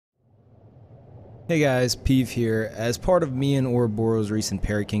Hey guys, Peeve here. As part of me and Oroboro's recent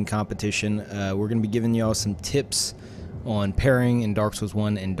Parry King competition, we're going to be giving y'all some tips on parrying in Dark Souls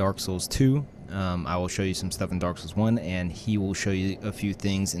 1 and Dark Souls 2. I will show you some stuff in Dark Souls 1, and he will show you a few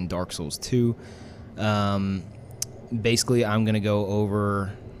things in Dark Souls 2. Basically, I'm going to go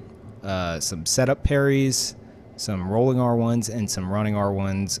over some setup parries, some rolling R1s, and some running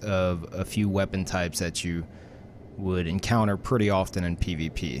R1s of a few weapon types that you would encounter pretty often in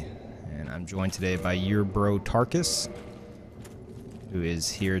PvP. And I'm joined today by your bro Tarkus, who is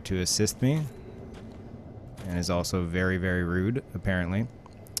here to assist me, and is also very, very rude, apparently.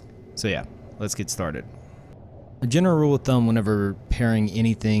 So yeah, let's get started. A general rule of thumb whenever pairing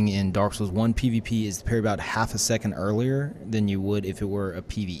anything in Dark Souls 1 PvP is to parry about half a second earlier than you would if it were a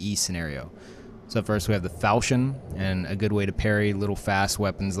PvE scenario. So first we have the falchion, and a good way to parry little fast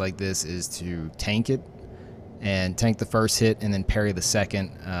weapons like this is to tank it. And tank the first hit and then parry the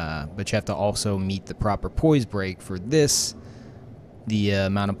second, but you have to also meet the proper poise break for this. The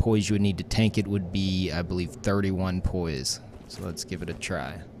amount of poise you would need to tank it would be, I believe, 31 poise. So let's give it a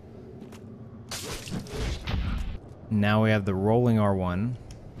try. Now we have the rolling R1.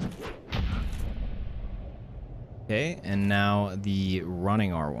 Okay, and now the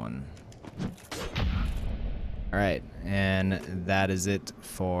running R1. Alright, and that is it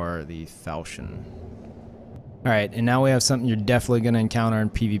for the falchion. Alright, and now we have something you're definitely going to encounter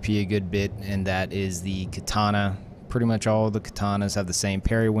in PvP a good bit, and that is the katana. Pretty much all of the katanas have the same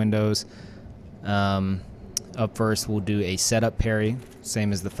parry windows. Up first, we'll do a setup parry,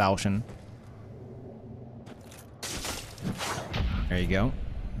 same as the falchion. There you go.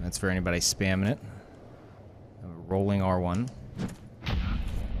 That's for anybody spamming it. Rolling R1.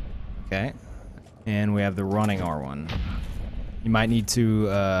 Okay. And we have the running R1. You might need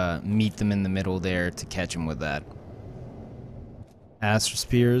to meet them in the middle there to catch them with that. As for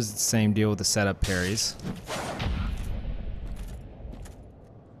spears, it's the same deal with the setup parries.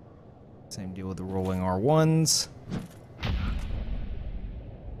 Same deal with the rolling R1s.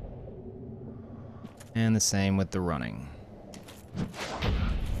 And the same with the running.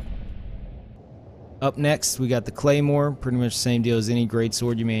 Up next, we got the claymore. Pretty much the same deal as any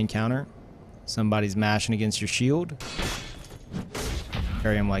greatsword you may encounter. Somebody's mashing against your shield.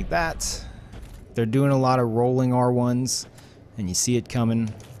 Parry them like that. They're doing a lot of rolling R1s, and you see it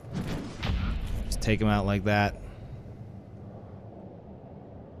coming. Just take them out like that.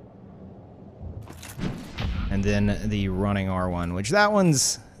 And then the running R1, which that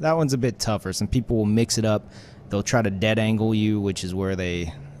one's a bit tougher. Some people will mix it up. They'll try to dead angle you, which is where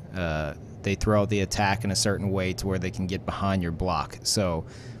they throw out the attack in a certain way to where they can get behind your block. So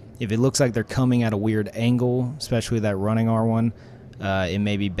if it looks like they're coming at a weird angle, especially that running R1, it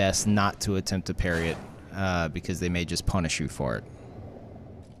may be best not to attempt to parry it because they may just punish you for it.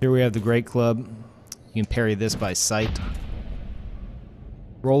 Here we have the Great Club. You can parry this by sight.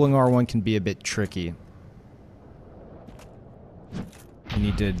 Rolling R1 can be a bit tricky. You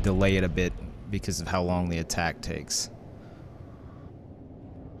need to delay it a bit because of how long the attack takes.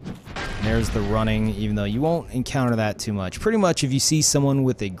 And there's the running, even though you won't encounter that too much. Pretty much if you see someone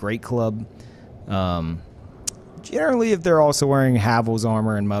with a Great Club, generally, if they're also wearing Havel's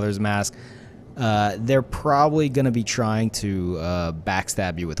armor and Mother's Mask, they're probably going to be trying to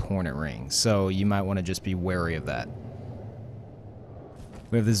backstab you with Hornet Ring. So you might want to just be wary of that.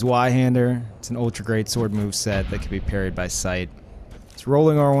 We have the Zweihander. It's an ultra great sword moveset that can be parried by sight. Its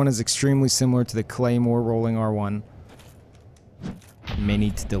rolling R1 is extremely similar to the Claymore rolling R1. You may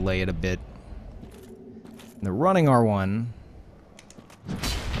need to delay it a bit. And the running R1.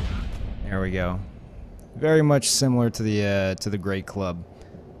 There we go. Very much similar to the Great Club,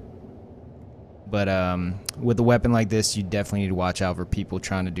 but with a weapon like this, you definitely need to watch out for people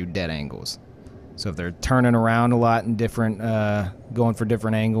trying to do dead angles. So if they're turning around a lot and different, going for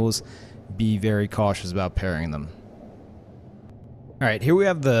different angles, be very cautious about parrying them. All right, here we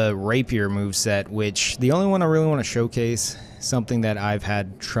have the Rapier moveset, which the only one I really want to showcase, something that I've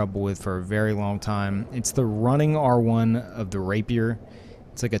had trouble with for a very long time. It's the running R1 of the Rapier.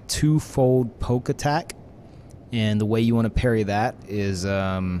 It's like a two-fold poke attack. And the way you want to parry that is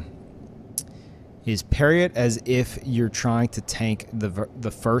parry it as if you're trying to tank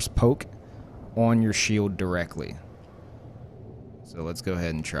the first poke on your shield directly. So let's go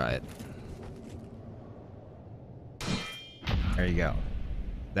ahead and try it. There you go.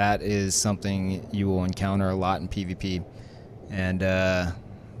 That is something you will encounter a lot in PvP, and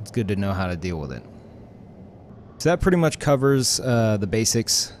it's good to know how to deal with it. So that pretty much covers the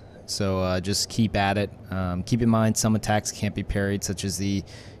basics. So just keep at it. Keep in mind some attacks can't be parried, such as the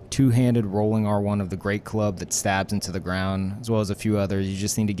two-handed rolling R1 of the Great Club that stabs into the ground, as well as a few others. You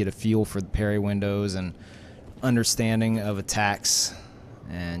just need to get a feel for the parry windows and understanding of attacks,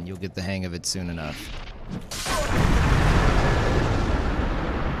 and you'll get the hang of it soon enough.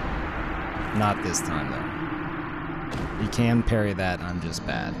 Not this time, though. You can parry that, I'm just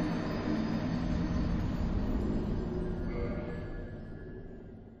bad.